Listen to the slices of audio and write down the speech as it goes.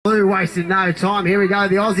Blue wasted no time. Here we go,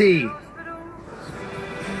 the Aussie.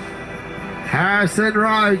 Harrison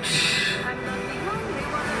Roach.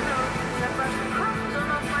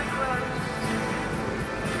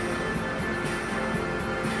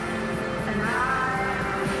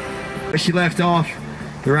 She left off,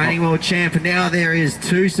 the reigning world champ, and now there is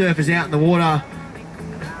two surfers out in the water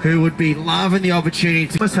who would be loving the opportunity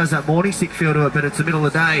to... Almost has that morning sick feel to it, but it's the middle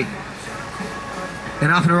of the day.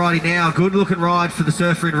 And up and riding now, good looking ride for the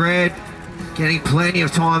surfer in red, getting plenty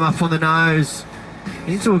of time up on the nose,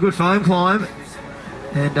 into a good foam climb,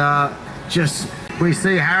 and just... We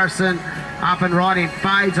see Harrison up and riding,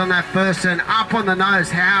 fades on that first turn, up on the nose.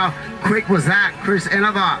 How quick was that, Chris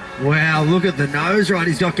Enova? Wow, look at the nose ride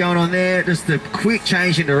he's got going on there. Just a quick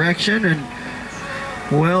change in direction and,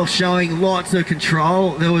 well, showing lots of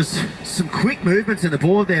control. There was some quick movements in the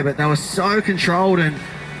board there, but they were so controlled and,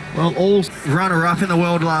 well, all runner-up in the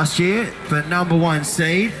world last year, but #1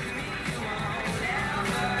 seed.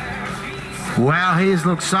 Wow, he's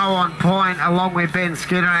looked so on point along with Ben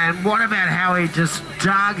Skinner, and what about how he just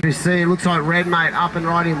dug? You see, it looks like Redmate up and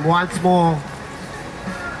riding once more.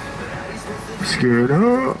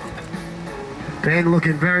 Skinner. Ben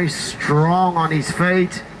looking very strong on his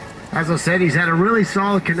feet. As I said, he's had a really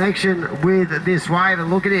solid connection with this wave, and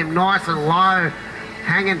look at him, nice and low,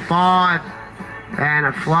 hanging 5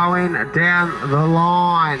 and flowing down the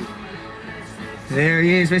line. There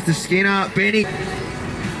he is, Mr. Skinner, Benny.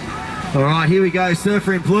 All right, here we go,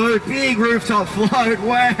 surfer in blue, big rooftop float,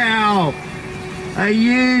 wow. Are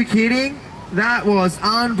you kidding? That was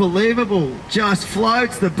unbelievable. Just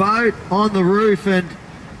floats the boat on the roof, and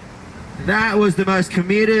that was the most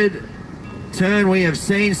committed turn we have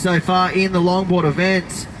seen so far in the longboard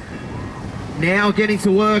event. Now getting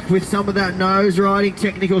to work with some of that nose riding,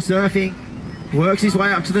 technical surfing. Works his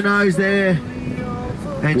way up to the nose there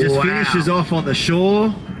and just finishes off on the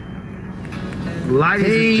shore.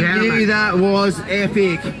 Ladies and gentlemen, knew that was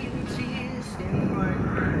epic.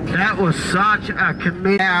 That was such a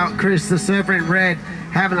commit. Now, Chris, the surfer in red,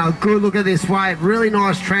 having a good look at this wave. Really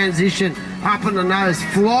nice transition up on the nose,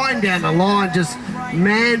 flying down the line, just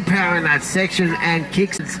manpowering that section and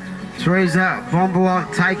kicks it. Teresa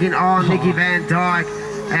Vonblock taking on Nikki Van Dyke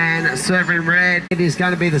and surfer in red. It is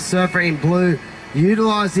going to be the surfer in blue,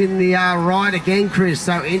 utilising the ride again, Chris.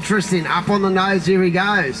 So interesting. Up on the nose, here he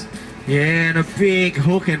goes. Yeah, and a big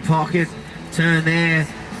hook and pocket turn there.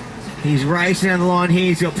 He's racing down the line here.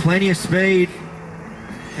 He's got plenty of speed.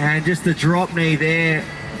 And just the drop knee there.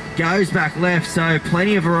 Goes back left, so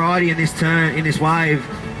plenty of variety in this turn, in this wave.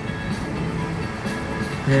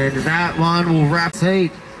 And that one will wrap.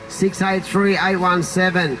 Heat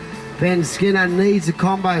 683.817. Ben Skinner needs a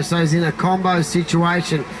combo, so he's in a combo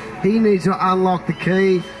situation. He needs to unlock the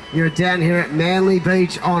key. You're down here at Manly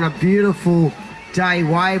Beach on a beautiful day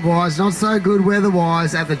wave-wise, not so good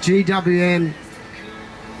weather-wise at the GWM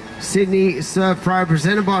Sydney Surf Pro,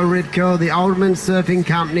 presented by Rip Curl, the Alderman Surfing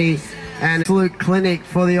Company, and Fluke Clinic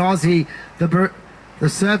for the Aussie. The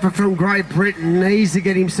surfer from Great Britain needs to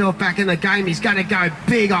get himself back in the game. He's going to go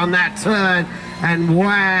big on that turn, and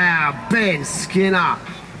wow, Ben Skinner,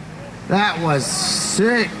 that was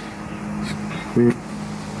sick.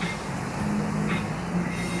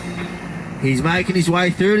 He's making his way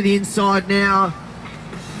through to the inside now,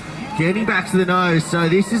 getting back to the nose. So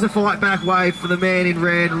this is a fight back wave for the man in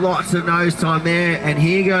red. Lots of nose time there, and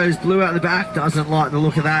here goes blue out the back. Doesn't like the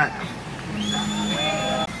look of that.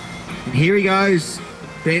 And here he goes,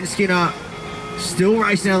 Ben Skinner, still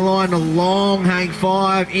racing down the line. A long hang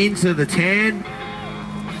 5 into the 10,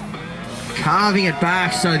 carving it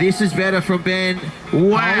back. So this is better from Ben.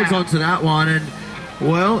 Holds onto that one, and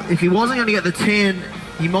well, if he wasn't going to get the 10,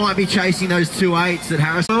 he might be chasing those 2.8s that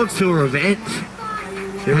Harrison World Tour event.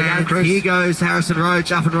 Here we go, Chris. Here goes Harrison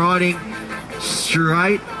Roach up and riding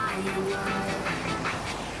straight.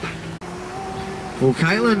 Well,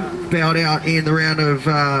 Caitlin bowed out in the round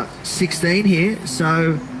of 16 here,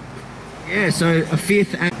 so yeah, so a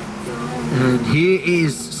 5th. And here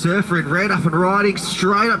is surfer in red up and riding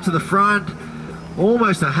straight up to the front,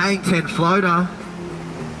 almost a hang 10 floater.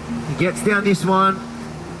 He gets down this one.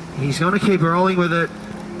 He's going to keep rolling with it,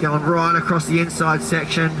 going right across the inside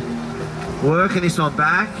section, working this one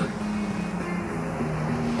back.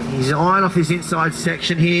 He's eyeing off this inside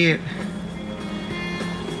section here.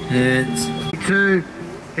 And 2,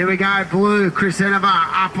 here we go, blue, Chris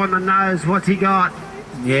Enova up on the nose. What's he got?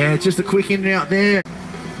 yeah, just a quick in and out there.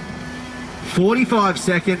 45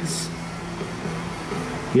 seconds.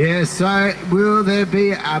 Yeah, so will there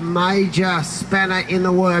be a major spanner in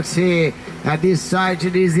the works here? At this stage,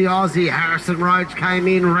 it is the Aussie. Harrison Roach came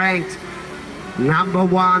in ranked number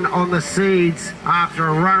 1 on the seeds after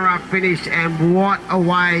a runner-up finish, and what a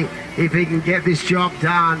way if he can get this job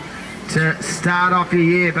done to start off your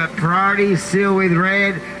year. But priority is still with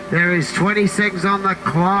red. There is 20 seconds on the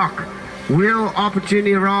clock. Will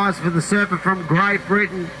opportunity arise for the surfer from Great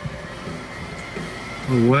Britain?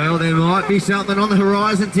 Well, there might be something on the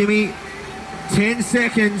horizon, Timmy. 10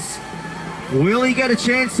 seconds. Will he get a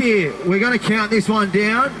chance here? We're going to count this one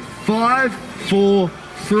down. 5, 4,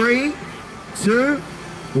 3, 2,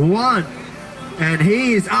 1. And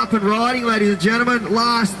he is up and riding, ladies and gentlemen.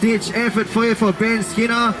 Last ditch effort for you for Ben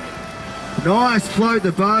Skinner. Nice float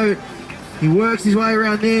the boat. He works his way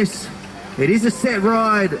around this. It is a set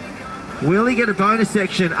ride. Will he get a bonus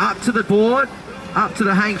section? Up to the board, up to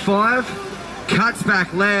the hang 5. Cuts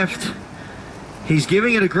back left. He's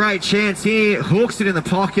giving it a great chance here. Hooks it in the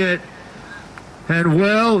pocket. And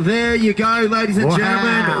well, there you go, ladies and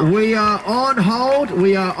gentlemen. We are on hold.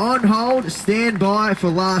 We are on hold. Stand by for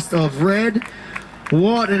last of red.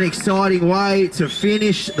 What an exciting way to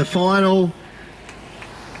finish the final.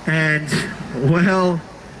 And well,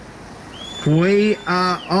 we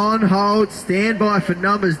are on hold. Stand by for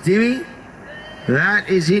numbers, Dimmy. That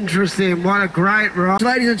is interesting. What a great ride.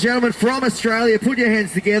 Ladies and gentlemen, from Australia, put your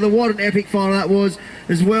hands together. What an epic final that was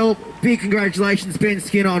as well. Big congratulations, Ben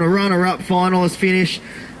Skinner, on a runner-up finalist finish.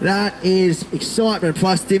 That is excitement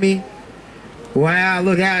plus, Dimmy. Wow,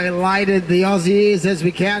 look how elated the Aussie is as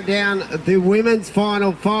we count down the women's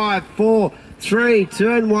final. 5, 4, 3,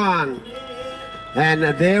 2 and 1. And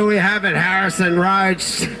there we have it, Harrison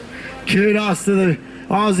Roach. Kudos to the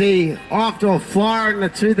Aussie off to a flyer in the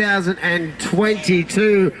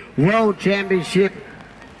 2022 World Championship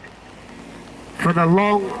for the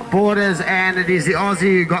longboarders, and it is the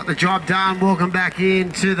Aussie who got the job done. Welcome back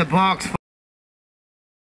into the box.